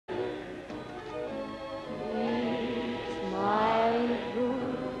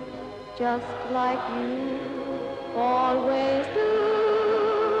just like you always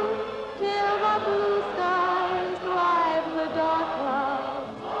do, till the blue skies drive the dark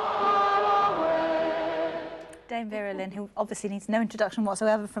clouds far away. Dame Vera Lynn, who obviously needs no introduction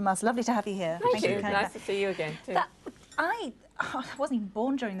whatsoever from us. Lovely to have you here. Thank you. for coming Nice back. to see you again, too. I wasn't even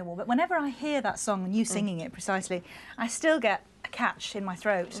born during the war, but whenever I hear that song and you singing it precisely, I still get a catch in my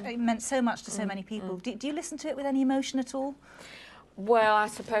throat. It meant so much to so many people. Do you listen to it with any emotion at all? Well, I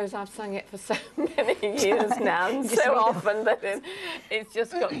suppose I've sung it for so many years now, and so often that it's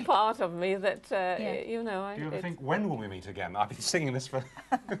just got part of me that, you know... Do you ever think, when will we meet again? I've been singing this for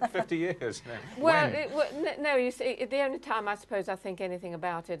 50 years now. Well, no, you see, the only time I suppose I think anything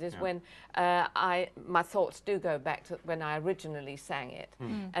about it is when my thoughts do go back to when I originally sang it,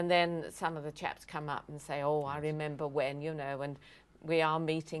 and then some of the chaps come up and say, oh, I remember when, you know, and we are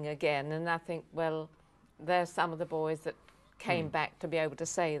meeting again, and I think, well, there's some of the boys that came back to be able to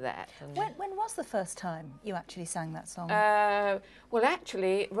say that. And When was the first time you actually sang that song? well,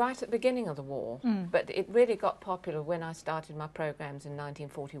 actually, right at the beginning of the war, but it really got popular when I started my programmes in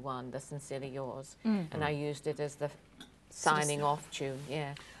 1941, The Sincerely Yours, and I used it as the signing off tune,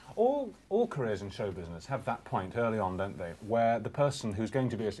 yeah. All careers in show business have that point early on, don't they, where the person who's going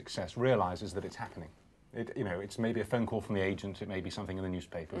to be a success realises that it's happening. You know, it's maybe a phone call from the agent, it may be something in the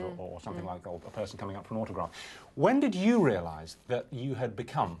newspapers or something like that, or a person coming up for an autograph. When did you realise that you had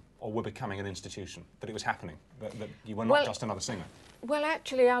become, or were becoming, an institution, that it was happening, that you were not just another singer? Well,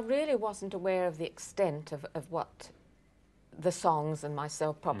 actually, I really wasn't aware of the extent of what the songs and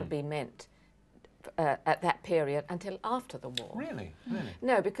myself probably meant at that period until after the war. Really? Really?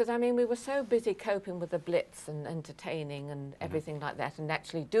 No, because, I mean, we were so busy coping with the Blitz and entertaining and everything like that, and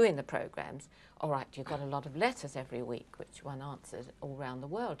actually doing the programmes. All right, you got a lot of letters every week, which one answered all around the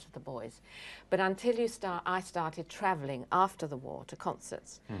world to the boys. But until I started travelling after the war to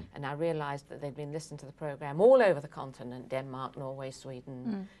concerts, and I realised that they'd been listening to the programme all over the continent, Denmark, Norway,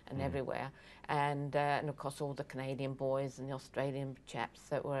 Sweden, and everywhere. And of course, all the Canadian boys and the Australian chaps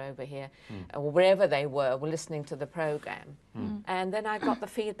that were over here, or wherever they were listening to the programme. And then I got the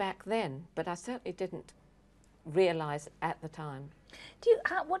feedback then, but I certainly didn't realise at the time.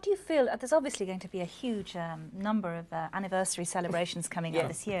 What do you feel? There's obviously going to be a huge number of anniversary celebrations coming up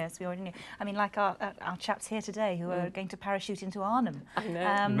this year, as we already knew. I mean, like our chaps here today who are going to parachute into Arnhem. I know.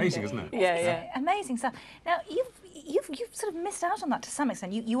 Amazing, isn't it? Yeah. Amazing stuff. Now, you've sort of missed out on that to some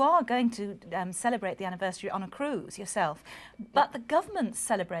extent. You are going to celebrate the anniversary on a cruise yourself, but the government's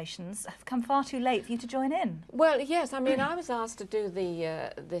celebrations have come far too late for you to join in. Well, yes. I mean, I was asked to do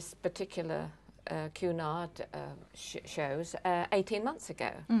this particular Cunard shows 18 months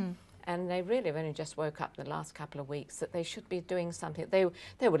ago, and they really have only just woke up the last couple of weeks that they should be doing something.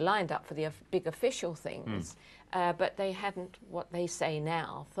 They were lined up for the big official things, but they hadn't, what they say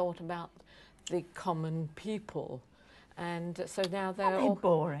now, thought about the common people. And so now they're all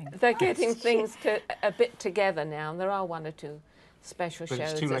boring. They're getting things a bit together now, and there are one or two special shows. But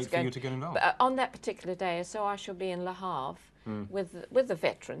it's too late for you to get involved. On that particular day, so I shall be in Le Havre with the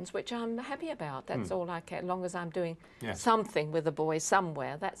veterans, which I'm happy about. That's all I care. As long as I'm doing something with the boys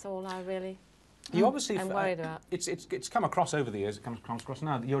somewhere, that's all I really you obviously am worried about. It's come across over the years, it comes across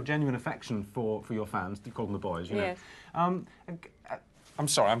now, your genuine affection for your fans, you call them the boys, you know. Yes. I'm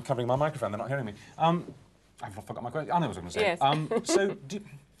sorry, I'm covering my microphone, they're not hearing me. I've forgot my question. I know what I was going to say. Yes. So,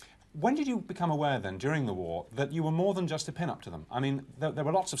 when did you become aware then, during the war, that you were more than just a pin-up to them? I mean, there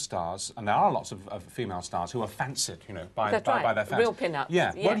were lots of stars, and there are lots of female stars who are fancied, you know, by their fans. Real pin-ups.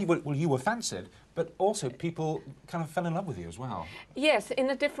 Yeah. Well, you were fancied, but also people kind of fell in love with you as well. Yes, in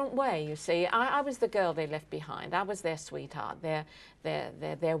a different way, you see. I was the girl they left behind. I was their sweetheart,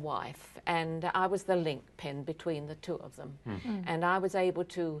 their wife, and I was the link pin between the two of them. And I was able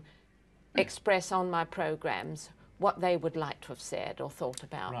to express on my programmes what they would like to have said or thought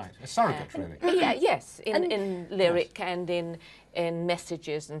about. Right, a surrogate, really. Yeah, yes, in lyric and in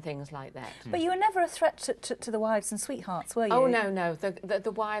messages and things like that. But you were never a threat to the wives and sweethearts, were you? Oh, no.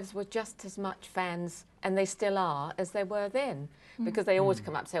 The wives were just as much fans, and they still are, as they were then. Because they always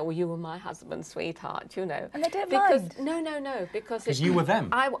come up and say, oh, you were my husband's sweetheart, you know. And they don't mind? No, because you were them.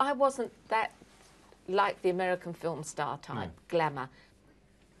 I wasn't that, like the American film star type, glamour,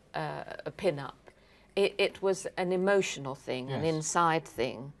 a pin-up. It was an emotional thing, an inside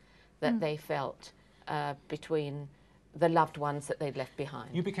thing that they felt between the loved ones that they'd left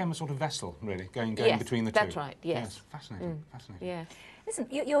behind. You became a sort of vessel, really, going between the two. That's right, yes. Fascinating, fascinating. Yes. Listen,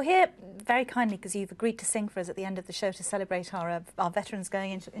 you're here very kindly because you've agreed to sing for us at the end of the show to celebrate our veterans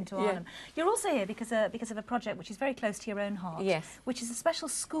going into Arnhem. You're also here because of a project which is very close to your own heart. Yes. Which is a special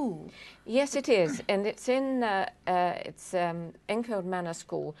school. Yes, it is, and it's in Enfield Manor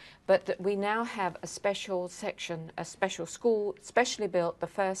School. But we now have a special section, a special school, specially built, the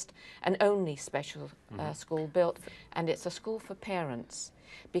first and only special school built, and it's a school for parents,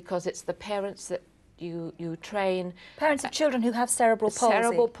 because it's the parents that you train. Parents of children who have cerebral palsy.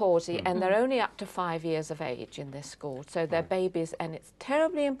 Cerebral palsy, and they're only up to 5 years of age in this school, so they're babies, and it's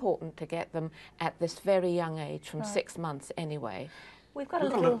terribly important to get them at this very young age, from 6 months anyway. We've got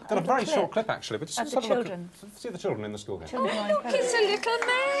a very short clip actually, but just of the have a look children. see the children in the school here. Look, it's a little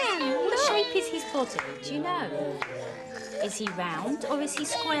man. What shape is his body? Do you know? Is he round or is he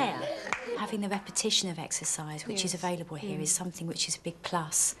square? Having the repetition of exercise, which is available here, is something which is a big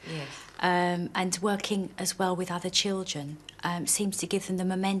plus. Yes. And working as well with other children seems to give them the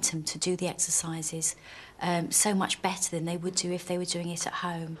momentum to do the exercises so much better than they would do if they were doing it at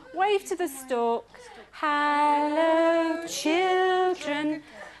home. Wave to the stork. Hello, children.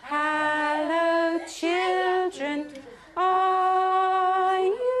 Hello, children. Are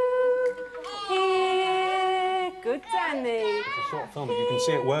you here? Good, Danny. It's a short film, but you can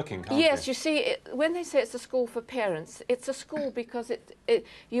see it working, can't you? Yes, you see, when they say it's a school for parents, it's a school because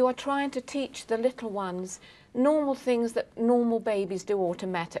you are trying to teach the little ones normal things that normal babies do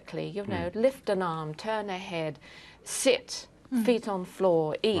automatically. You know, lift an arm, turn a head, sit, feet on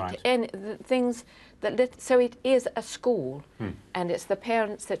floor, eat, and the things that. So it is a school, and it's the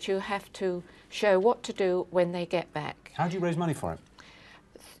parents that you have to show what to do when they get back. How do you raise money for it?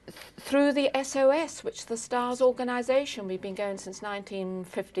 Through the SOS, which is the STARS organisation. We've been going since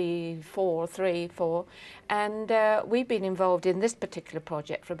 1954, 4, and we've been involved in this particular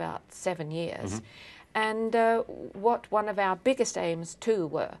project for about 7 years. And what one of our biggest aims too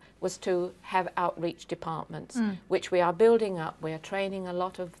was to have outreach departments, which we are building up. We are training a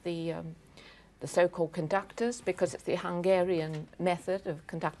lot of the so-called conductors, because it's the Hungarian method of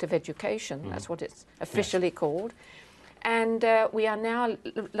conductive education. That's what it's officially called. And we are now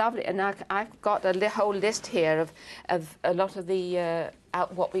lovely, and I've got a whole list here of a lot of the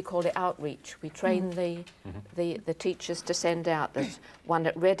what we call the outreach. We train the teachers to send out. There's one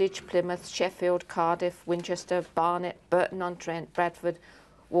at Redditch, Plymouth, Sheffield, Cardiff, Winchester, Barnet, Burton-on-Trent, Bradford,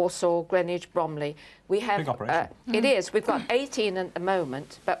 Warsaw, Greenwich, Bromley. We have big operation. It is. We've got 18 at the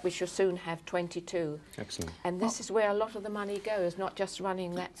moment, but we shall soon have 22. Excellent. And this is where a lot of the money goes, not just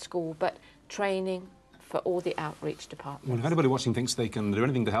running that school, but training for all the outreach departments. Well, if anybody watching thinks they can do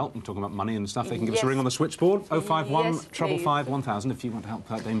anything to help, I'm talking about money and stuff, they can give us a ring on the switchboard, 051 555 1000, if you want to help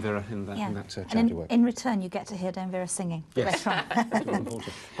Dame Vera in that charity work. In return, you get to hear Dame Vera singing. Yes. That's what I'm forward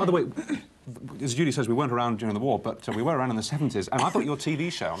to. By the way, as Judy says, we weren't around during the war, but we were around in the 70s, and I thought your TV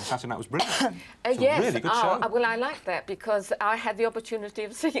show on Saturday night was brilliant. It's yes, a really good show. Well, I like that because I had the opportunity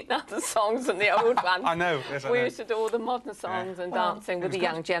of singing other songs than the old ones. I know, yes, I know. We used to do all the modern songs and dancing with the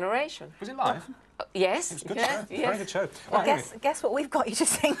young generation. Was it live? Yes. It was a good yes, show. yes. Very good show. Well, Right, guess what we've got you to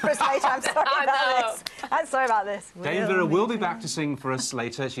sing for us later. I'm sorry I about know. this. I'm sorry about this. Dame Vera will be back to sing for us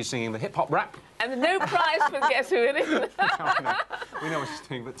later. She's singing the hip-hop rap. And no prize for guess who it is. We know what she's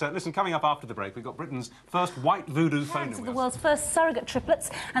doing. But listen, coming up after the break, we've got Britain's first white voodoo phone. Parents of the world's first surrogate triplets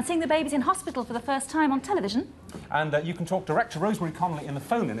and seeing the babies in hospital for the first time on television. And you can talk direct to Rosemary Connolly in the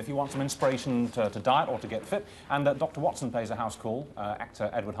phone-in if you want some inspiration to diet or to get fit. And Dr. Watson pays a house call. Actor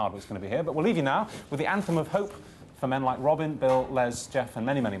Edward Hardwick's going to be here. But we'll leave you now with the anthem of hope for men like Robin, Bill, Les, Jeff and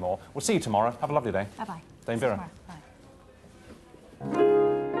many, many more. We'll see you tomorrow. Have a lovely day. Bye-bye. Dame Vera. Bye.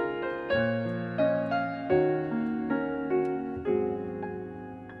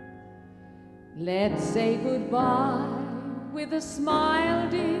 Let's say goodbye with a smile,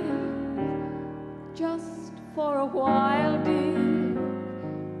 dear, just for a while, dear,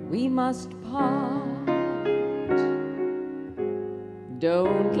 we must part.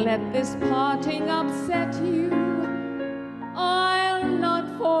 Don't let this parting upset you, I'll not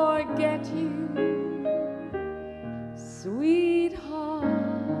forget you, sweetheart.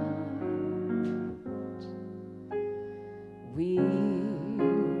 We'll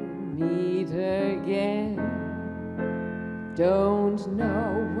meet again, don't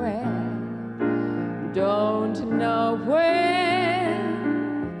know where, don't know when,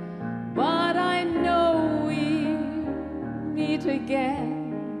 but I know we'll meet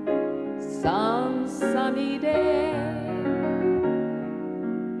again some sunny day.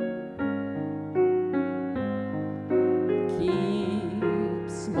 Keep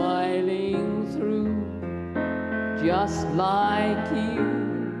smiling through, just like you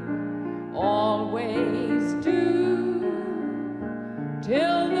always do.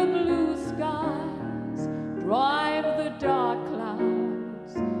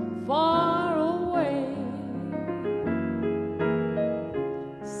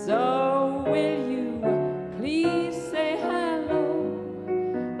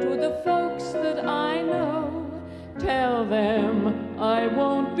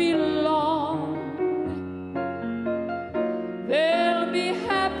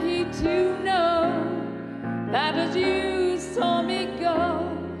 you know that as you